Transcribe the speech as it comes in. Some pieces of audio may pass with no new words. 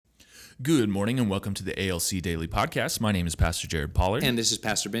Good morning and welcome to the ALC Daily Podcast. My name is Pastor Jared Pollard. And this is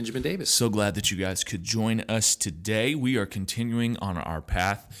Pastor Benjamin Davis. So glad that you guys could join us today. We are continuing on our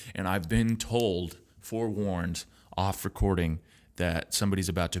path, and I've been forewarned off recording that somebody's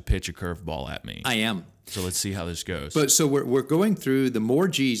about to pitch a curveball at me. I am. So let's see how this goes. So we're going through the More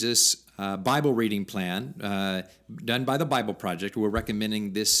Jesus Bible reading plan done by the Bible Project. We're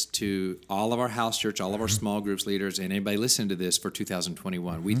recommending this to all of our house church, all of our small groups leaders, and anybody listening to this for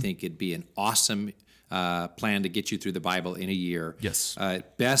 2021. We think it'd be an awesome plan to get you through the Bible in a year. Yes.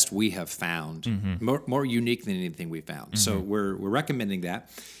 Best we have found, more unique than anything we found. So we're recommending that.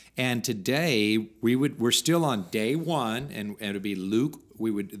 And today we're still on day one, and it would be Luke.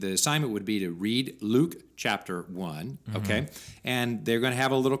 The assignment would be to read Luke chapter 1, okay? And they're going to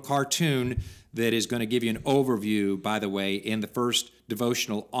have a little cartoon that is going to give you an overview, by the way, in the first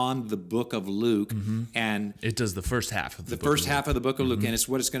devotional on the book of Luke. And it does the first half of the book. First half of the book of Luke, and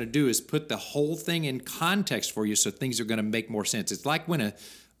what it's going to do is put the whole thing in context for you, so things are going to make more sense. It's like when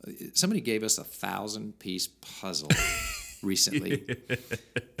somebody gave us a 1,000-piece puzzle recently.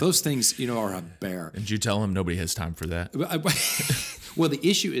 Those things, are a bear. Did you tell him nobody has time for that? Well, the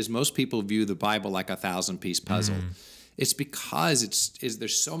issue is most people view the Bible like a 1,000-piece puzzle. It's because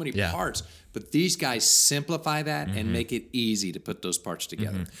there's so many parts, but these guys simplify that and make it easy to put those parts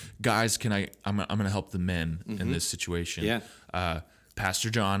together. Guys, I'm going to help the men in this situation. Yeah. Pastor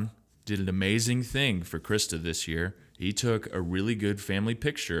John did an amazing thing for Krista this year. He took a really good family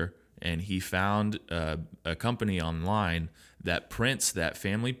picture, and he found a company online that prints that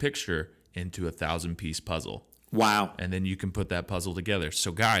family picture into a 1,000-piece puzzle. Wow. And then you can put that puzzle together.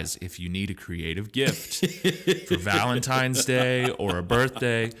 So guys, if you need a creative gift for Valentine's Day or a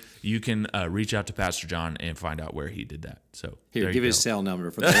birthday, you can reach out to Pastor John and find out where he did that. So here, give his cell number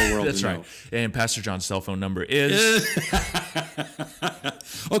for the whole world That's to know. right. And Pastor John's cell phone number is...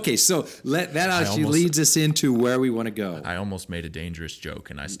 Okay, so that actually leads us into where we want to go. I almost made a dangerous joke,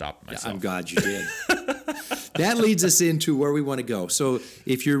 and I stopped myself. I'm glad you did. That leads us into where we want to go. So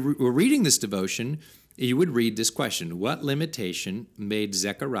if we're reading this devotion, you would read this question: what limitation made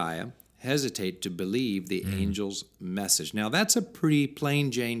Zechariah hesitate to believe the angel's message? Now, that's a pretty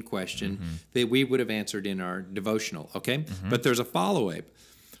plain Jane question that we would have answered in our devotional, okay? But there's a follow-up.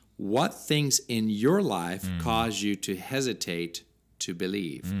 What things in your life cause you to hesitate to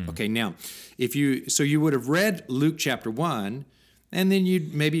believe? Okay, now, you would have read Luke chapter 1, and then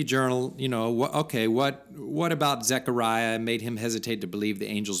you'd maybe journal, what about Zechariah made him hesitate to believe the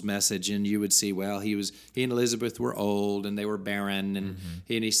angel's message? And you would see, well, he and Elizabeth were old and they were barren. And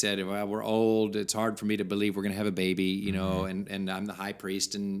he said, well, we're old. It's hard for me to believe we're going to have a baby, and I'm the high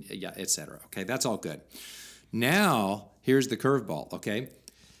priest, and et cetera. Okay, that's all good. Now, here's the curveball, okay?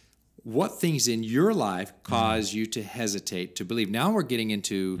 What things in your life cause you to hesitate to believe? Now we're getting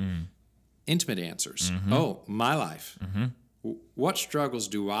into intimate answers. Oh, my life. What struggles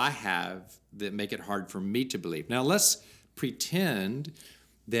do I have that make it hard for me to believe? Now, let's pretend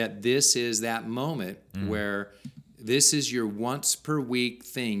that this is that moment where this is your once per week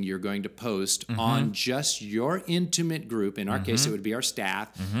thing you're going to post on just your intimate group. In our case, it would be our staff.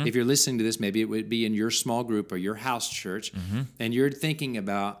 If you're listening to this, maybe it would be in your small group or your house church. And you're thinking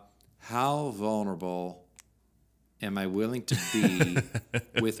about, how vulnerable am I willing to be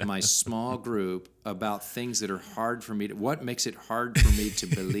with my small group about things that are hard for me what makes it hard for me to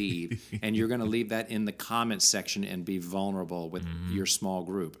believe? And you're going to leave that in the comments section and be vulnerable with your small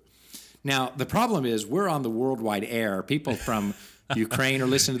group. Now, the problem is we're on the worldwide air. People from Ukraine are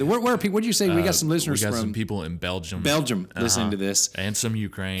listening to where are people? What did you say? We got some listeners from some people in Belgium. Listening to this. And some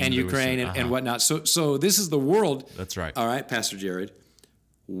Ukraine. And whatnot. So this is the world. That's right. All right, Pastor Jared.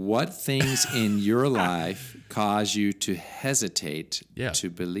 What things in your life cause you to hesitate to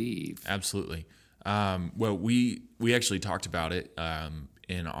believe? Absolutely. Well, we actually talked about it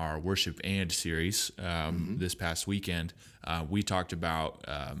in our Worship And series this past weekend. We talked about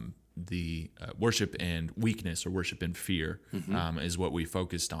the worship and weakness, or worship and fear, is what we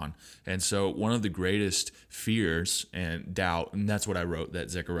focused on. And so one of the greatest fears and doubt, and that's what I wrote that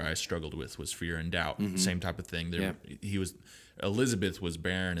Zechariah struggled with, was fear and doubt. Same type of thing. Elizabeth was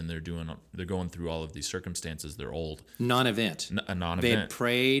barren, and they're going through all of these circumstances. They're old. Non-event. A non-event. They had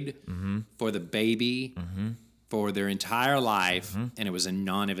prayed for the baby for their entire life, and it was a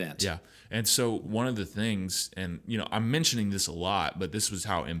non-event. Yeah. And so one of the things, and I'm mentioning this a lot, but this was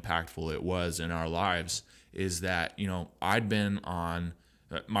how impactful it was in our lives, is that I'd been on.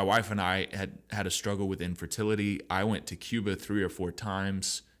 My wife and I had a struggle with infertility. I went to Cuba 3 or 4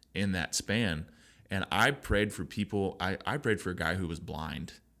 times in that span. And I prayed for people. I prayed for a guy who was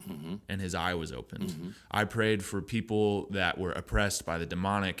blind and his eye was opened. I prayed for people that were oppressed by the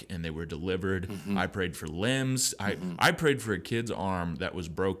demonic and they were delivered. I prayed for limbs. I prayed for a kid's arm that was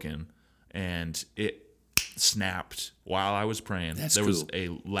broken and it snapped while I was praying. There was a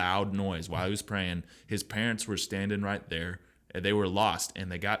loud noise while I was praying. His parents were standing right there. They were lost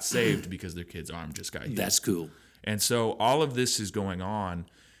and they got saved because their kid's arm just got healed. That's cool. And so all of this is going on,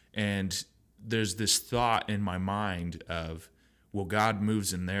 and there's this thought in my mind of, well, God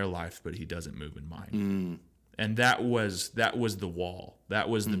moves in their life, but he doesn't move in mine. And that was the wall. That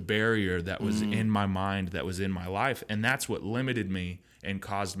was the barrier that was in my mind, that was in my life. And that's what limited me and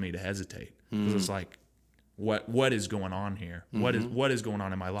caused me to hesitate. Because it's like, what is going on here? What is going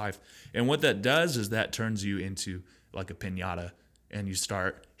on in my life? And what that does is that turns you into like a piñata, and you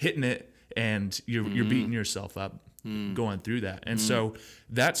start hitting it, and you're beating yourself up going through that. And so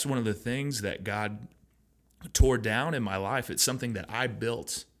that's one of the things that God tore down in my life. It's something that I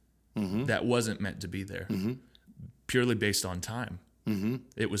built that wasn't meant to be there, purely based on time.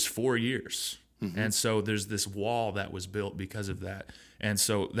 It was 4 years. And so there's this wall that was built because of that. And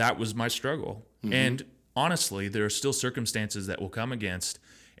so that was my struggle. And honestly, there are still circumstances that will come against,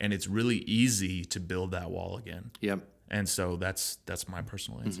 and it's really easy to build that wall again. Yep. And so that's my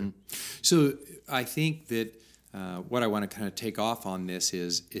personal answer. So I think that what I want to kind of take off on this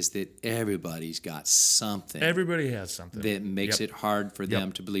is that everybody's got something. Everybody has something that makes it hard for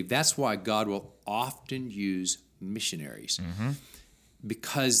them to believe. That's why God will often use missionaries,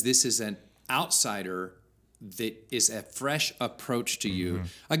 because this is an outsider that is a fresh approach to you.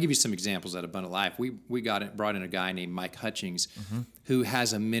 I'll give you some examples at Abundant Life. We brought in a guy named Mike Hutchings who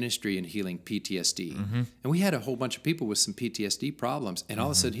has a ministry in healing PTSD. And we had a whole bunch of people with some PTSD problems, and all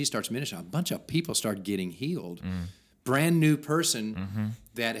of a sudden he starts ministering. A bunch of people start getting healed. Brand new person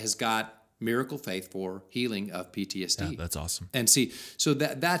that has got miracle faith for healing of PTSD. Yeah, that's awesome. And see, so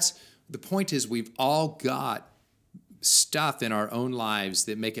that's the point is we've all got stuff in our own lives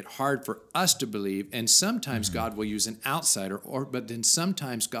that make it hard for us to believe, and sometimes God will use an outsider, but then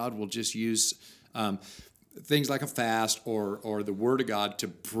sometimes God will just use things like a fast or the Word of God to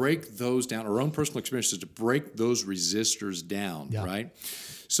break those down, our own personal experiences to break those resistors down, right?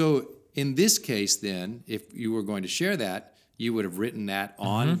 So in this case then, if you were going to share that, you would have written that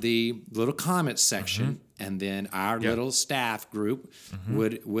on the little comment section, and then our little staff group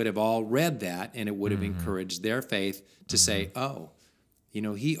would have all read that, and it would have encouraged their faith to say, oh,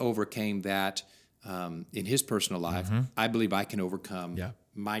 he overcame that in his personal life. I believe I can overcome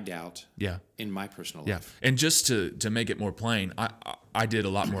my doubt in my personal life. And just to make it more plain, I did a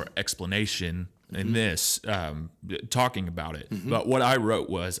lot more explanation in this, talking about it. But what I wrote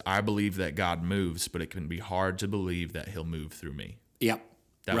was, I believe that God moves, but it can be hard to believe that he'll move through me. Yep.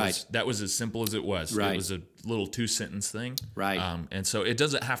 That was as simple as it was. Right. It was a little 2-sentence thing. Right. And so it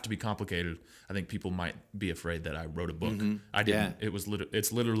doesn't have to be complicated. I think people might be afraid that I wrote a book. I didn't. Yeah.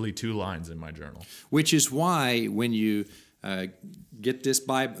 It's literally 2 lines in my journal. Which is why when you get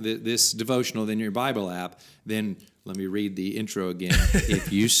this devotional in your Bible app, then let me read the intro again.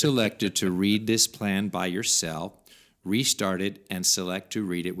 If you selected to read this plan by yourself, restart it and select to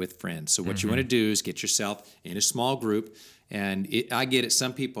read it with friends. So what you want to do is get yourself in a small group. And I get it.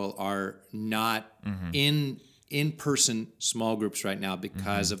 Some people are not in-person small groups right now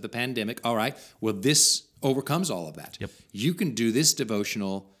because of the pandemic. All right. Well, this overcomes all of that. Yep. You can do this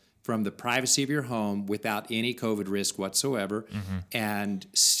devotional from the privacy of your home without any COVID risk whatsoever and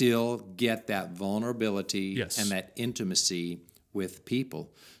still get that vulnerability and that intimacy with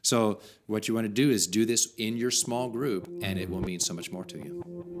people. So what you want to do is do this in your small group, and it will mean so much more to you.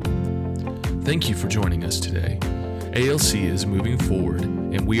 Thank you for joining us today. ALC is moving forward,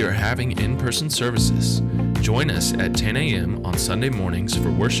 and we are having in-person services. Join us at 10 a.m. on Sunday mornings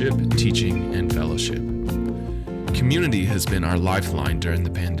for worship, teaching, and fellowship. Community has been our lifeline during the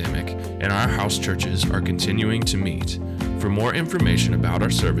pandemic, and our house churches are continuing to meet. For more information about our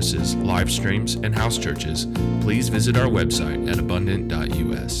services, live streams, and house churches, please visit our website at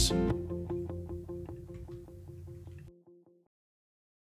abundant.us.